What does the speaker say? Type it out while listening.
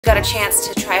Got a chance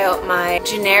to try out my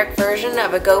generic version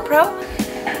of a GoPro.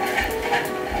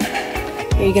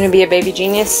 Are you gonna be a baby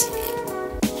genius?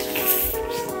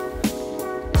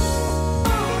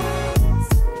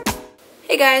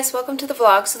 Hey guys, welcome to the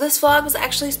vlog. So this vlog was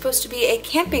actually supposed to be a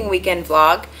camping weekend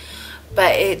vlog,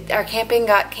 but our camping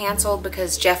got canceled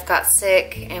because Jeff got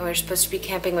sick and we were supposed to be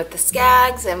camping with the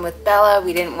Skags and with Bella.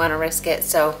 We didn't want to risk it,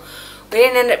 so we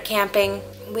didn't end up camping.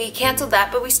 We canceled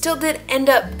that, but we still did end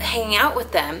up hanging out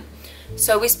with them.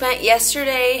 So we spent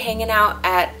yesterday hanging out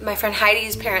at my friend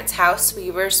Heidi's parents' house.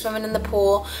 We were swimming in the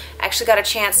pool. Actually got a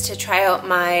chance to try out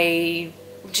my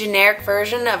generic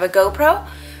version of a GoPro.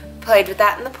 Played with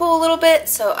that in the pool a little bit,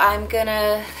 so I'm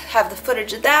gonna have the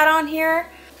footage of that on here.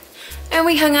 And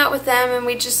we hung out with them and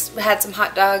we just had some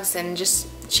hot dogs and just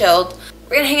chilled.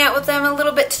 We're gonna hang out with them a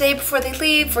little bit today before they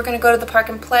leave. We're gonna go to the park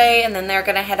and play, and then they're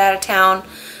gonna head out of town.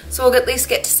 So we'll at least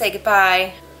get to say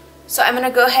goodbye. So I'm gonna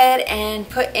go ahead and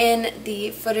put in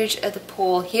the footage of the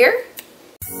pool here.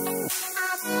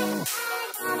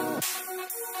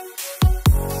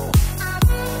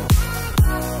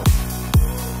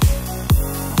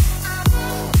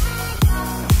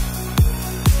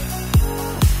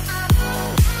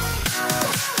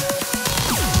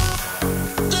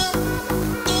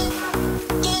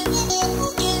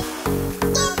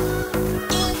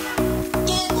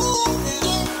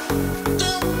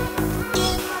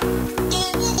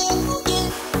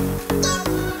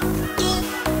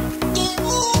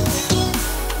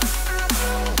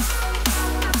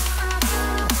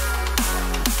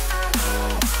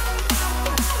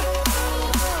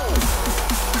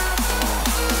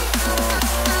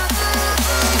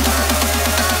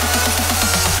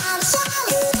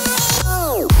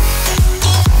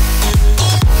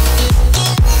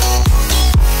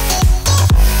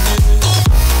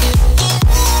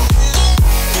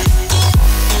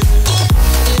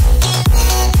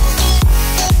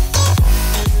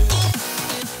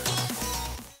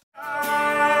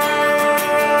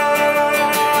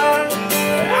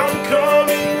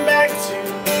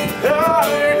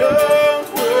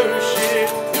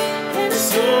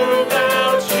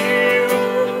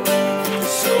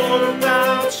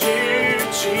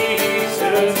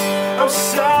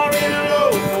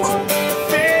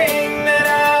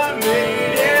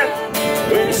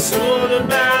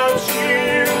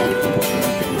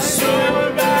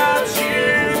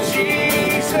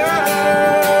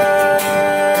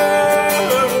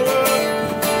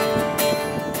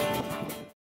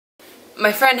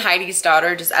 My friend Heidi's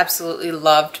daughter just absolutely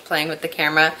loved playing with the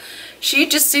camera. She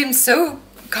just seems so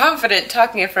confident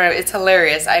talking in front of it. It's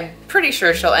hilarious. I'm pretty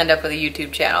sure she'll end up with a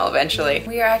YouTube channel eventually.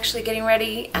 We are actually getting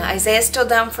ready. Isaiah's still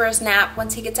down for his nap.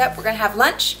 Once he gets up, we're gonna have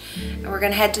lunch and we're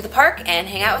gonna head to the park and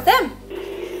hang out with them.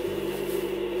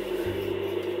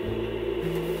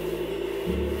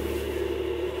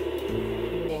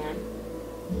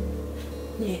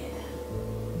 Yeah.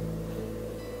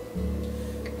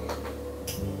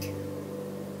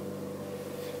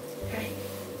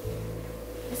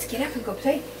 Let's get up and go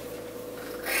play.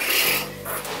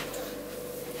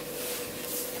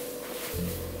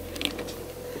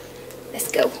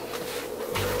 Let's go.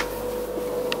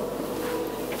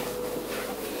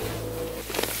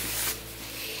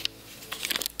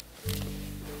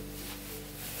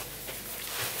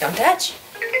 Don't touch.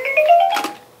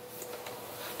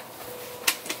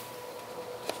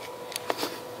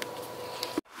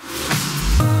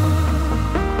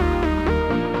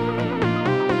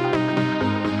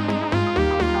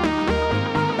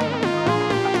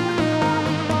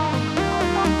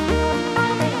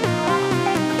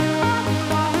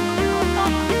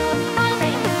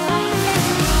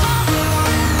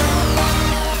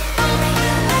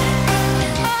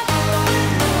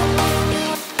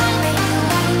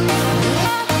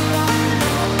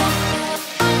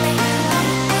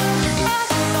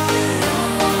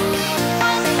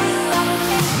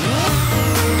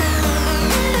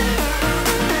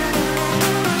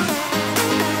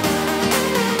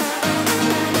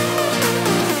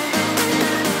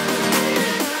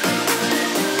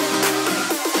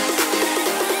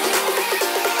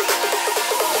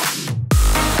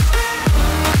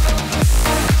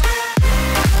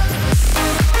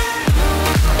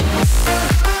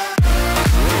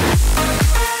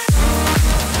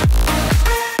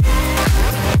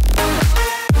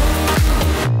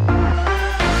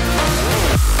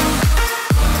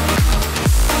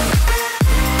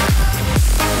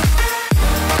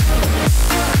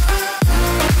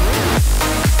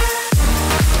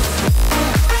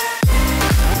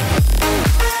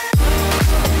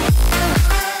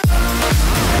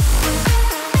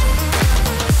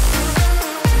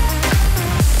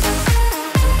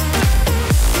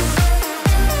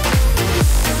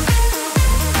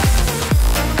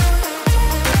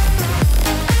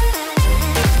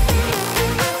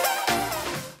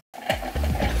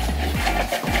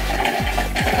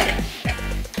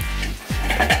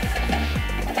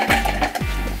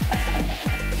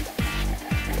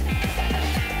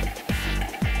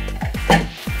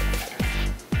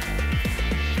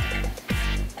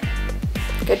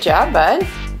 Good job, bud.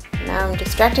 Now I'm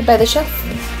distracted by the shelf.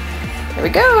 Here we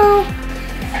go.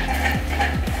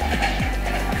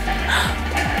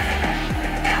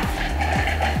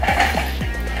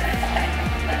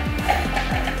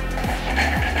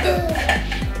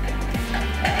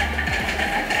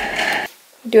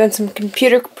 Doing some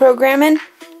computer programming.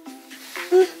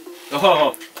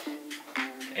 Oh,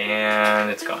 and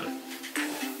it's gone.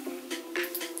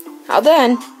 All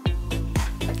done.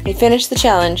 He finished the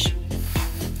challenge.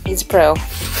 He's a pro.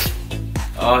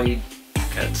 Oh, he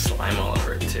got slime all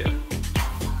over it too.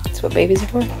 That's what babies are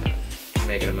for.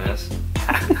 Making a mess.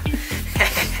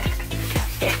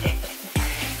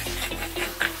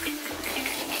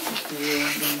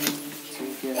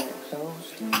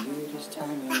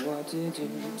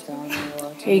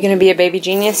 Are you gonna be a baby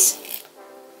genius?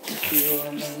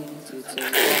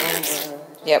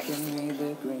 Yep.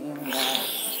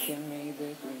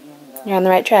 You're on the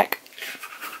right track.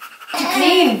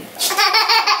 Clean.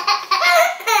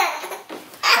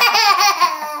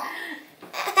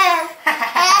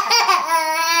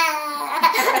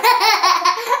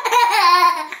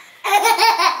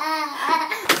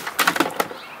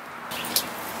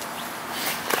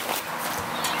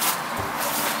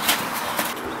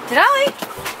 Denali.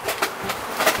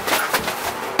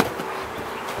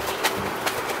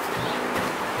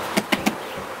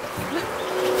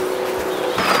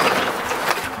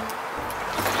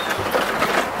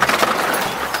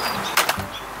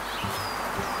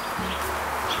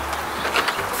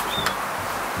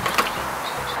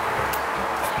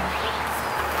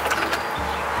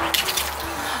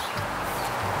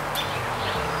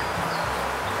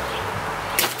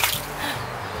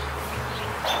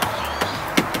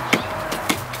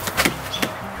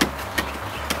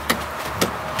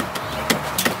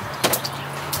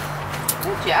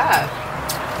 Good job.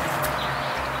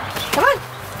 Come on.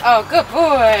 Oh, good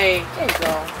boy. There you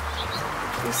go.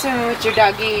 You're swimming with your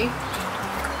doggy.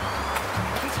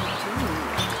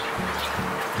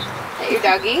 Is that your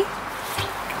doggy?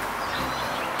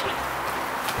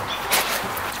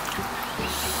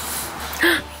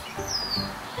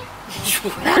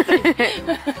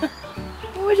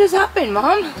 What just happened,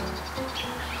 Mom?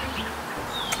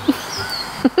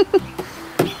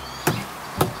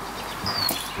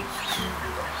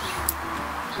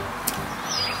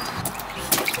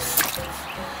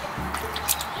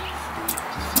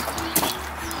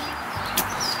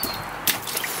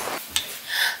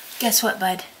 Guess what,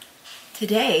 bud?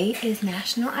 Today is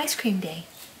National Ice Cream Day.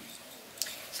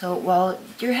 So while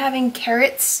you're having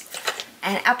carrots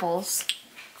and apples,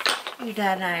 your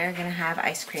dad and I are gonna have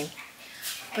ice cream.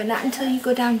 But not until you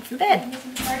go down for bed.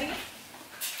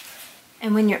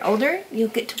 And when you're older, you'll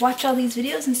get to watch all these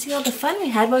videos and see all the fun we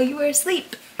had while you were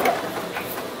asleep.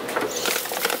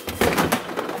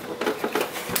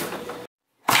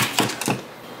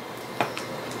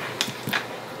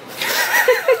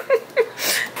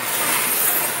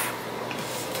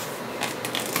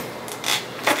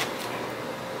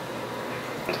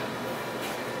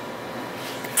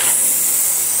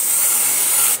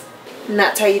 And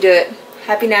that's how you do it.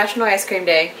 Happy National Ice Cream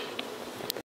Day.